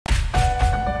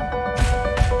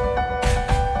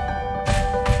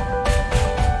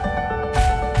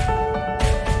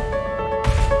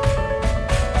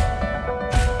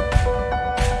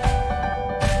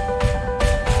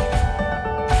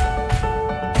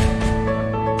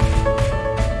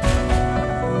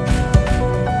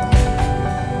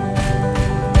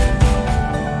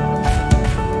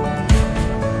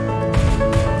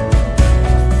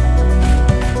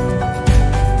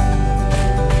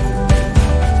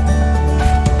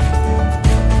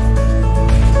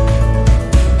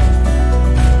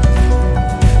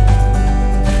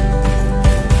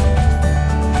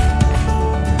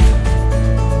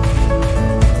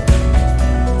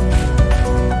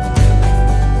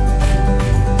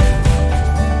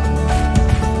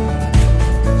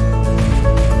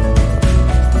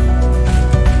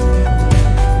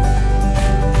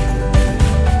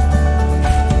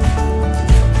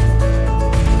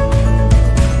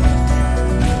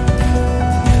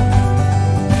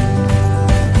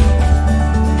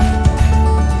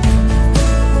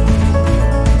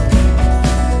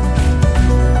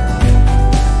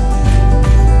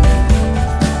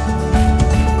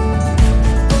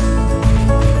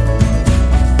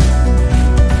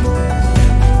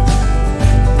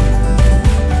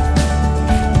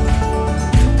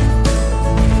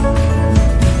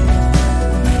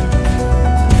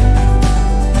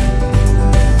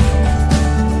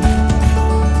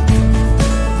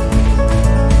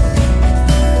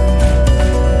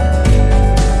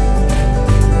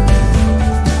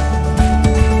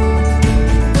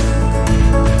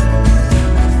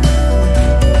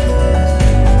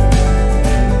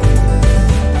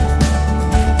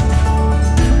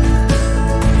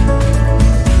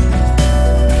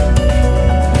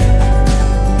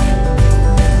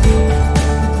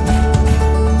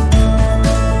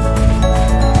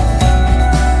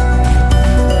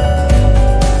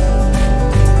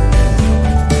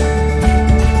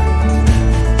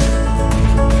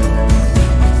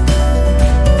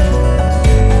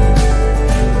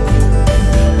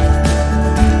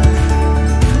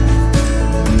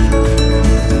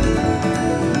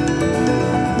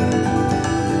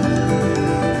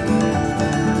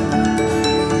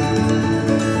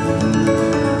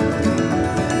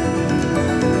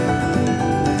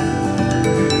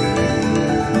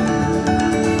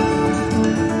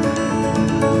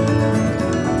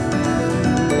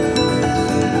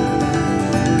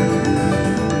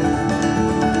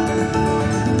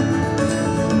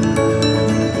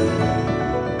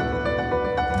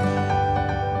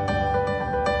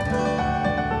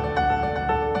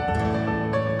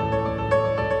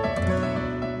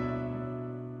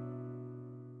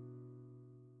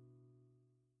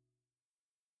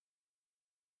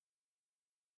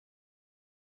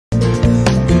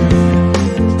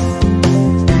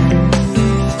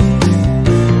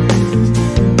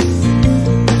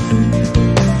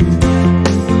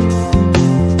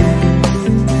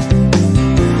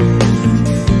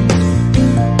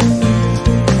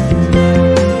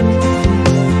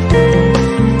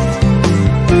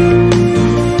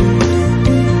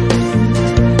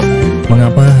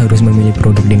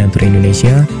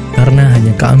Indonesia, karena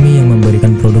hanya kami yang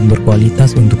memberikan produk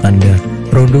berkualitas untuk Anda.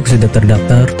 Produk sudah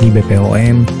terdaftar di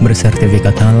BPOM,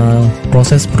 bersertifikat halal,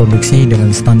 proses produksi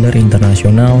dengan standar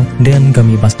internasional, dan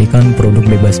kami pastikan produk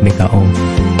bebas BKO.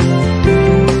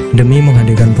 Demi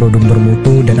menghadirkan produk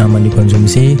bermutu dan aman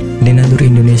dikonsumsi, Denatur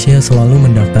Indonesia selalu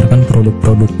mendaftarkan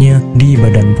produk-produknya di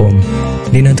Badan POM.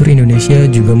 Denatur Indonesia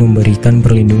juga memberikan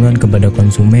perlindungan kepada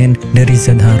konsumen dari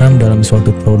zat haram dalam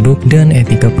suatu produk dan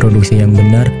etika produksi yang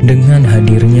benar dengan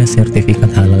hadirnya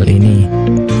sertifikat halal ini.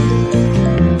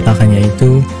 Tak hanya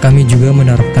itu, kami juga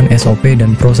menerapkan SOP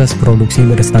dan proses produksi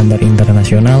berstandar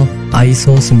internasional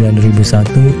ISO 9001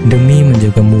 demi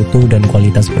menjaga mutu dan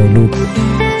kualitas produk.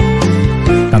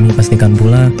 Kami pastikan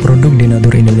pula produk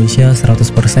Denatur Indonesia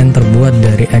 100% terbuat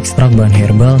dari ekstrak bahan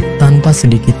herbal tanpa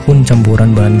sedikit pun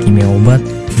campuran bahan kimia obat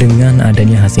dengan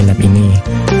adanya hasil lab ini.